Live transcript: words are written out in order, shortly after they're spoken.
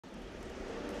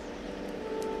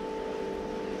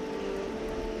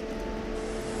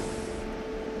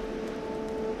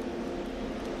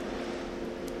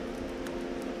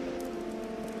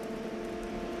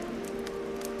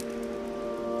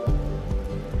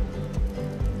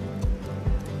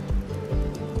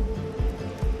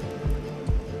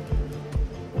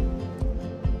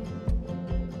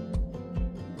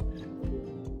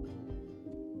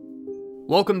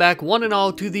Welcome back one and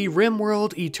all to the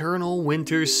RimWorld Eternal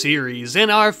Winter series in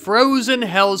our frozen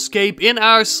hellscape in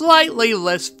our slightly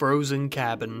less frozen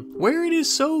cabin. Where it is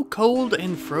so cold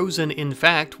and frozen, in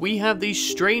fact, we have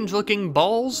these strange looking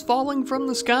balls falling from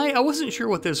the sky. I wasn't sure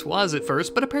what this was at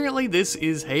first, but apparently this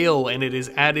is hail and it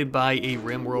is added by a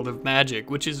RimWorld of magic,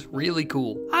 which is really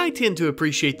cool. I tend to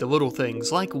appreciate the little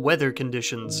things like weather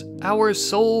conditions. Our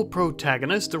sole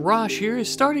protagonist, Rosh here, is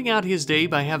starting out his day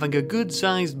by having a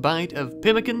good-sized bite of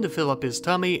pemmican to fill up his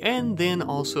tummy, and then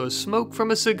also a smoke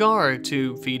from a cigar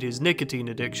to feed his nicotine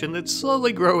addiction that's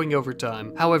slowly growing over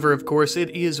time. However, of course, it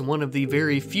is one of the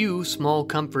very few small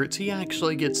comforts he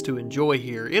actually gets to enjoy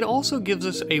here. It also gives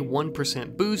us a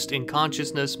 1% boost in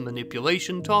consciousness,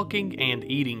 manipulation, talking, and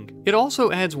eating. It also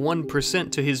adds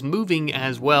 1% to his moving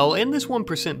as well, and this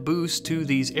 1% boost to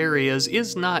these areas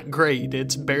is not great.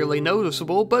 It's barely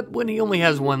noticeable, but when he only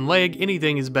has one leg,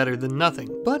 anything is better than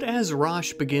nothing. But as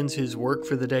Rosh begins his work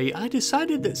for the day, I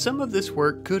decided that some of this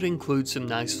work could include some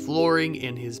nice flooring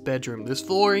in his bedroom. This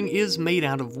flooring is made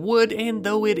out of wood, and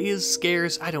though it is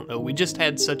scarce, I don't know, we just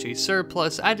had such a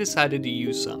surplus, I decided to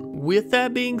use some. With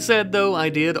that being said though, I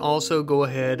did also go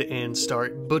ahead and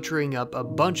start butchering up a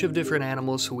bunch of different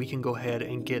animals so we can go ahead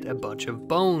and get a bunch of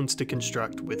bones to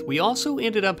construct with. We also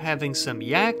ended up having some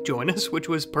yak join us, which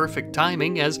was perfect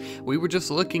timing as we were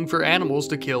just looking for animals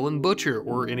to kill and butcher,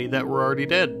 or any that were already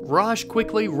dead. Rosh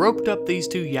quickly roped up these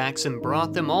two yaks and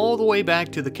brought them all the way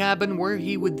back to the cabin where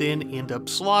he would then end up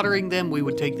slaughtering them. We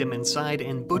would take them inside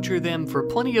and butcher them for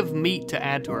plenty of meat to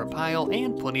add to our pile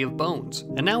and plenty of bones.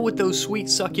 And now with those sweet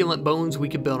succulent bones, we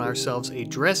could build ourselves a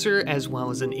dresser as well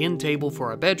as an end table for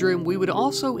our bedroom. We would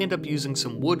also end up using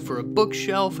some wood for a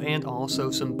bookshelf and also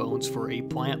some bones for a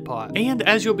plant pot. And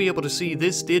as you'll be able to see,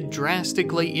 this did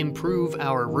drastically improve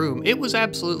our room. It was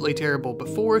absolutely terrible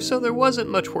before, so there wasn't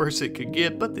much worse it could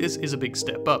get, but this is a big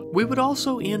step up. We would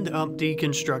also end up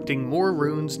deconstructing more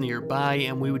ruins nearby,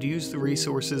 and we would use the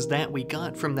resources that we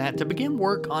got from that to begin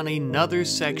work on another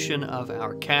section of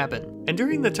our cabin. And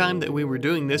during the time that we were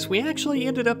doing this, we actually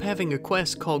ended up having a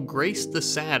quest called Grace the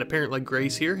Sad. Apparently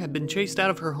Grace here had been chased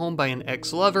out of her home by an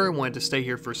ex-lover and wanted to stay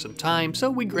here for some time, so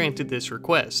we granted this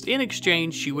request. In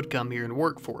exchange, she would come here and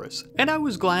work for us. And I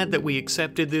was glad that we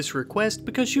accepted this request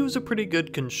because she was a pretty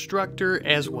good constructor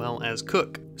as well as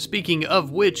cook. Speaking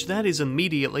of which, that is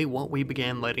immediately what we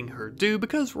began letting her do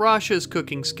because Rasha's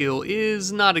cooking skill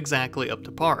is not exactly up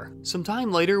to par.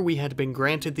 Sometime later, we had been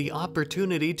granted the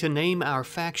opportunity to name our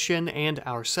faction and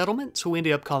our settlement, so we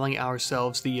ended up calling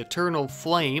ourselves the Eternal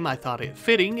Flame. I thought it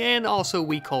fitting, and also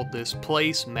we called this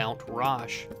place Mount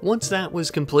Rosh. Once that was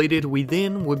completed, we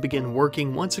then would begin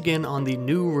working once again on the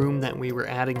new room that we were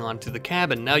adding onto the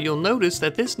cabin. Now you'll notice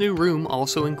that this new room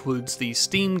also includes the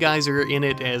steam geyser in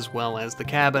it as well as the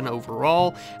cabin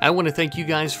overall. I want to thank you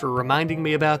guys for reminding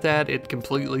me about that. It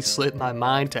completely slipped my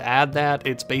mind to add that.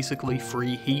 It's basically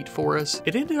free heat for us.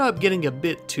 It ended up getting a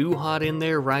bit too hot in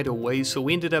there right away, so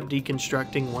we ended up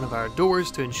deconstructing one of our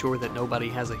doors to ensure that nobody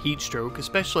has a heat stroke,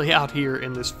 especially out here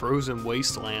in this frozen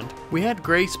wasteland. We had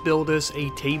Grace build us a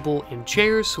table and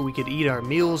chairs so we could eat our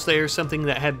meals there, something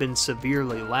that had been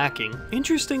severely lacking.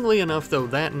 Interestingly enough though,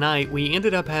 that night we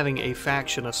ended up having a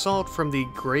faction assault from the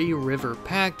Grey River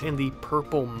Pact and the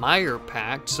Purple Mire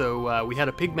Pact. So we had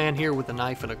a pigman here with a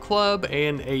knife and a club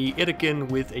and a Itakin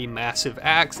with a massive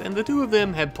axe, and the two of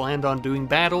them had planned on doing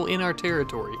battle in our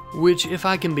territory, which, if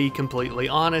I can be completely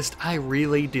honest, I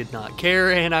really did not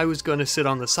care, and I was going to sit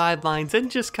on the sidelines and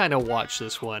just kind of watch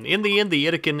this one. In the end, the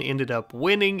Itakin ended up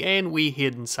winning, and we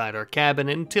hid inside our cabin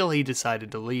until he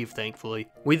decided to leave, thankfully.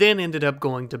 We then ended up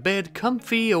going to bed,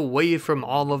 comfy, away from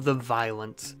all of the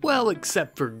violence. Well,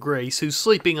 except for Grace, who's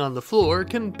sleeping on the floor,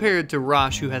 compared to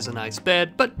Rosh, who has a nice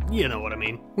bed, but you know what I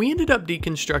mean. We ended up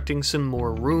deconstructing some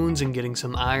more runes and getting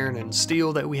some iron and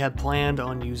steel that we had planned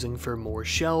on using for more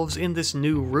shelves in this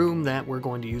new room that we're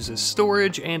going to use as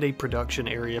storage and a production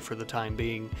area for the time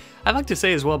being. I'd like to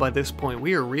say as well, by this point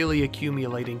we are really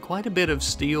accumulating quite a bit of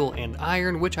steel and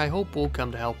iron, which I hope will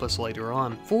come to help us later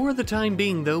on. For the time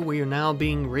being though, we are now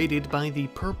being raided by the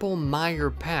Purple Mire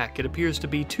Pack. It appears to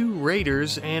be two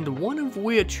raiders, and one of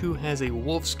which, who has a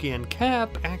wolfskin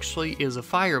cap, actually is a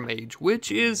fire mage,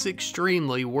 which is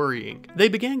extremely worrying. They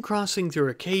began crossing through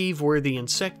a cave where the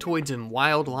insectoids and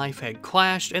wildlife had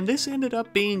clashed, and this ended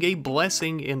up being a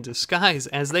blessing in disguise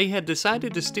as they had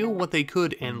decided to steal what they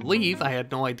could and leave. I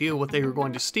had no idea what they were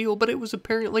going to steal, but it was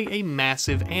apparently a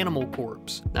massive animal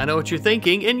corpse. I know what you're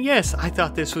thinking, and yes, I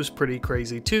thought this was pretty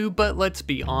crazy too, but let's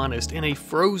be honest, in a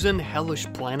frozen,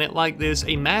 hellish planet like this,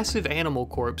 a massive animal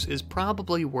corpse is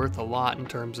probably worth a lot in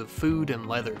terms of food and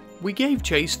leather. We gave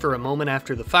chase for a moment moment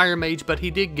after the fire mage, but he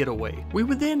did get away. We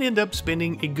would then end up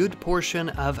spending a good portion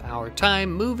of our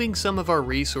time moving some of our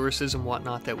resources and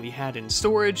whatnot that we had in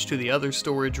storage to the other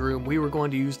storage room. We were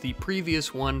going to use the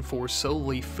previous one for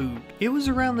solely food. It was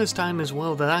around this time as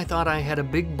well that I thought I had a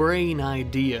big brain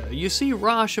idea. You see,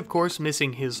 Rosh, of course,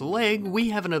 missing his leg, we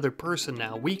have another person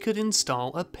now. We could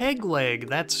install a peg leg.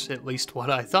 That's at least what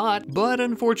I thought, but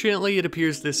unfortunately it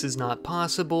appears this is not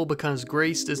possible because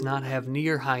Grace does not have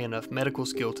near high enough medical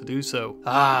skill to do so.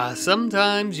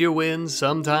 Sometimes you win,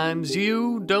 sometimes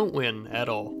you don't win at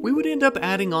all. We would end up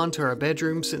adding on to our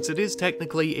bedroom since it is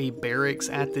technically a barracks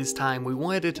at this time. We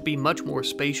wanted it to be much more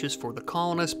spacious for the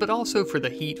colonists, but also for the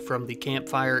heat from the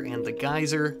campfire and the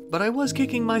geyser. But I was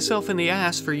kicking myself in the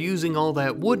ass for using all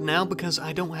that wood now because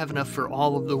I don't have enough for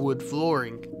all of the wood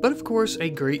flooring. But of course, a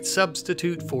great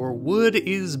substitute for wood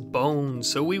is bones,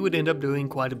 so we would end up doing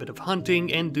quite a bit of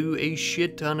hunting and do a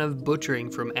shit ton of butchering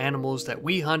from animals that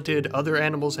we hunted, other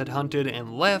animals had hunted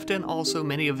and left, and also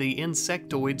many of the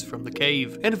insectoids from the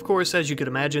cave. And of course, as you could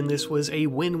imagine, this was a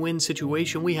win-win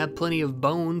situation. We had plenty of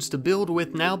bones to build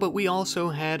with now, but we also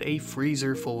had a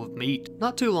freezer full of meat.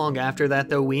 Not too long after that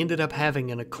though, we ended up having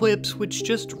an eclipse, which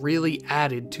just really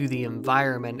added to the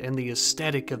environment and the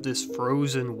aesthetic of this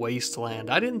frozen wasteland.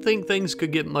 I didn't think things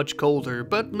could get much colder,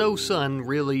 but no sun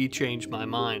really changed my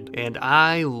mind, and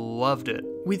I loved it.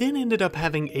 We then ended up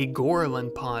having a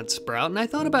Gorlin pod sprout, and I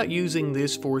thought about using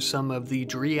this for some of the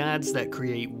dryads that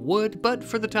create wood, but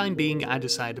for the time being I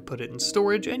decided to put it in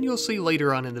storage, and you'll see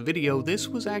later on in the video this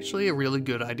was actually a really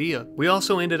good idea. We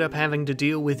also ended up having to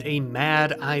deal with a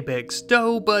mad ibex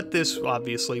doe, but this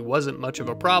obviously wasn't much of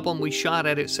a problem. We shot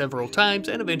at it several times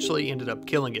and eventually ended up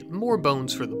killing it. More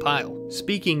bones for the pile.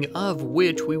 Speaking of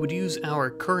which, we would use our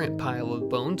current pile of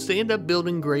bones to end up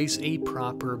building Grace a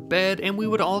proper bed, and we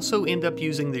would also end up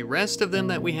using the rest of them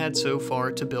that we had so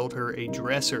far to build her a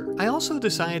dresser. I also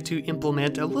decided to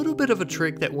implement a little bit of a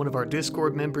trick that one of our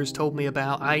Discord members told me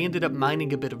about. I ended up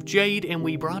mining a bit of jade and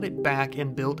we brought it back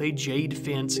and built a jade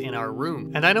fence in our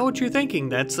room. And I know what you're thinking,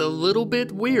 that's a little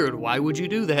bit weird, why would you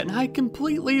do that? And I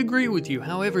completely agree with you.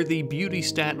 However, the beauty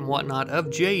stat and whatnot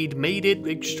of jade made it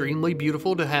extremely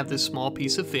beautiful to have this small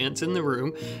piece of fence in the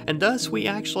room, and thus we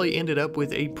actually ended up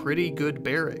with a pretty good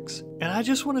barracks. And I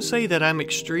just want to say that I'm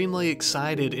extremely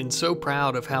excited and so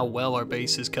proud of how well our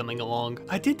base is coming along.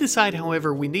 I did decide,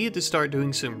 however, we needed to start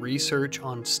doing some research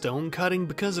on stone cutting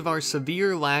because of our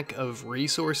severe lack of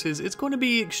resources. It's going to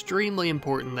be extremely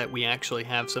important that we actually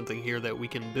have something here that we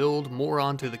can build more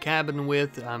onto the cabin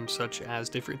with, such as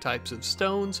different types of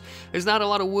stones. There's not a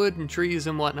lot of wood and trees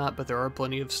and whatnot, but there are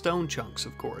plenty of stone chunks,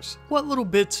 of course. What little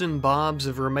bits and bobs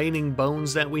of remaining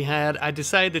bones that we had, I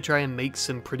decided to try and make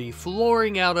some pretty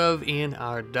flooring out of in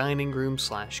our dining room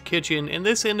slash kitchen, and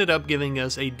this ended up giving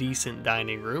us a decent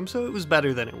dining room, so it was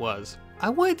better than it was. I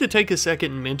wanted to take a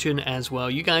second and mention as well,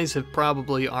 you guys have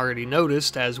probably already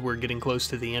noticed as we're getting close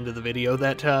to the end of the video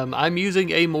that I'm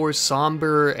using a more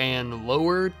somber and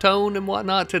lower tone and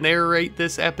whatnot to narrate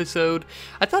this episode.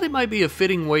 I thought it might be a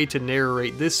fitting way to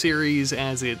narrate this series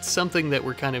as it's something that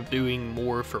we're kind of doing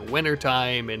more for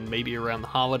wintertime and maybe around the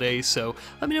holidays, so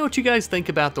let me know what you guys think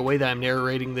about the way that I'm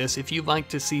narrating this. If you'd like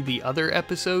to see the other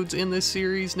episodes in this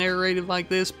series narrated like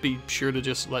this, be sure to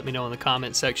just let me know in the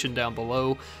comment section down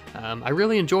below. I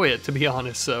really enjoy it, to be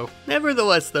honest, so.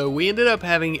 Nevertheless, though, we ended up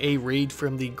having a raid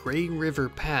from the Grey River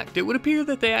Pact. It would appear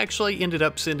that they actually ended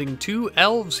up sending 2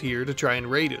 elves here to try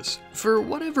and raid us. For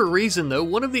whatever reason, though,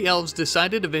 one of the elves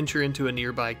decided to venture into a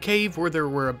nearby cave where there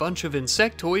were a bunch of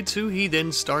insectoids who he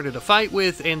then started a fight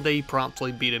with, and they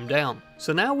promptly beat him down.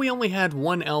 So now we only had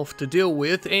one elf to deal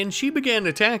with, and she began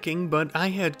attacking, but I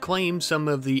had claimed some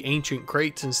of the ancient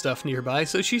crates and stuff nearby,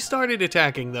 so she started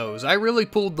attacking those. I really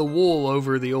pulled the wool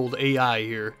over the old AI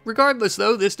here. Regardless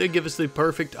though, this did give us the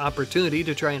perfect opportunity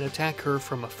to try and attack her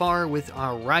from afar with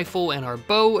our rifle and our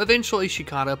bow. Eventually she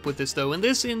caught up with us though, and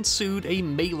this ensued a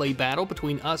melee battle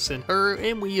between us and her,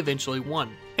 and we eventually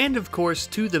won. And of course,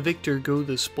 to the victor go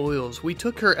the spoils. We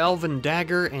took her elven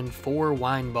dagger and 4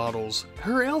 wine bottles.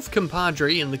 Her elf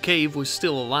compadre in the cave was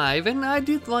still alive, and I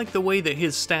did like the way that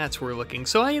his stats were looking,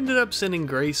 so I ended up sending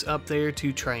Grace up there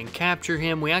to try and capture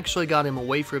him. We actually got him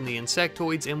away from the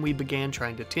insectoids, and we began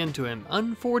trying to tend to him.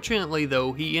 Unfortunately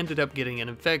though, he ended up getting an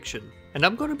infection. And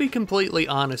I'm going to be completely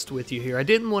honest with you here. I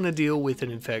didn't want to deal with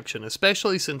an infection,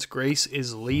 especially since Grace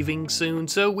is leaving soon,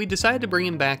 so we decided to bring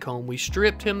him back home. We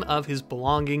stripped him of his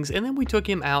belongings, and then we took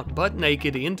him out butt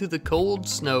naked into the cold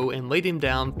snow and laid him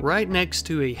down right next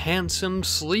to a handsome,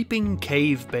 sleeping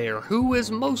cave bear, who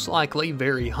is most likely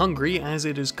very hungry as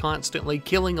it is constantly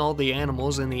killing all the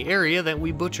animals in the area that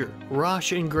we butcher.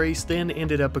 Rosh and Grace then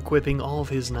ended up equipping all of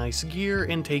his nice gear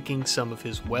and taking some of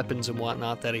his weapons and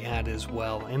whatnot that he had as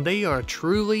well, and they are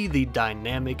truly the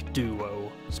dynamic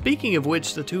duo. Speaking of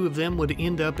which, the two of them would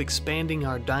end up expanding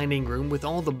our dining room with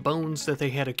all the bones that they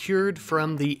had accrued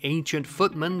from the ancient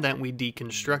footman that we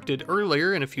deconstructed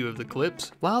earlier in a few of the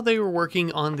clips. While they were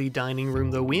working on the dining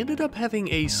room though, we ended up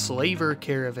having a slaver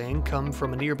caravan come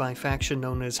from a nearby faction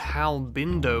known as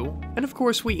Halbindo, and of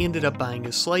course we ended up buying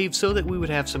a slave so that we would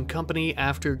have some company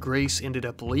after Grace ended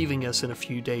up leaving us in a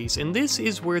few days, and this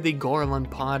is where the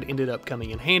Garland pod ended up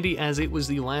coming in handy as it was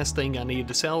the last thing I needed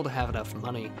to sell to have enough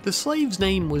money. The slave's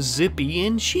name was Zippy,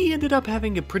 and she ended up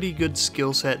having a pretty good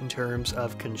skill set in terms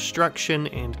of construction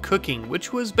and cooking,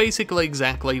 which was basically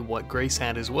exactly what Grace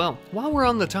had as well. While we're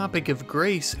on the topic of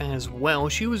Grace as well,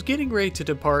 she was getting ready to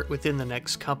depart within the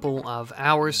next couple of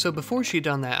hours, so before she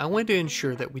done that, I wanted to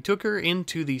ensure that we took her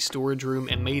into the storage room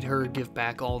and made her give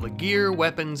back all the gear,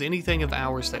 weapons, anything of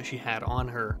ours that she had on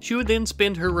her. She would then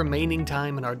spend her remaining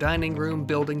time in our dining room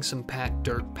building some packed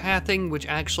dirt pathing, which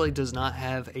actually does not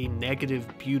have a negative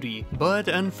beauty, but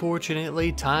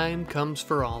unfortunately time comes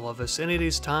for all of us, and it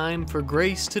is time for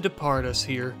Grace to depart us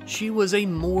here. She was a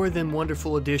more than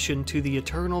wonderful addition to the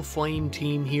Eternal Flame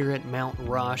team here at Mount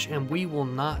Rosh, and we will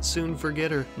not soon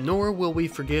forget her, nor will we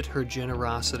forget her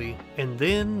generosity. And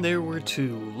then there were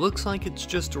two. Looks like it's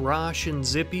just Rosh and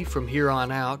Zippy from here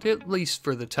on out, at least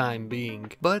for the time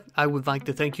being. But I would like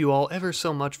to thank you all ever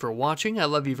so much for watching. I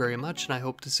love you very much, and I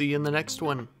hope to see you in the next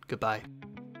one. Goodbye.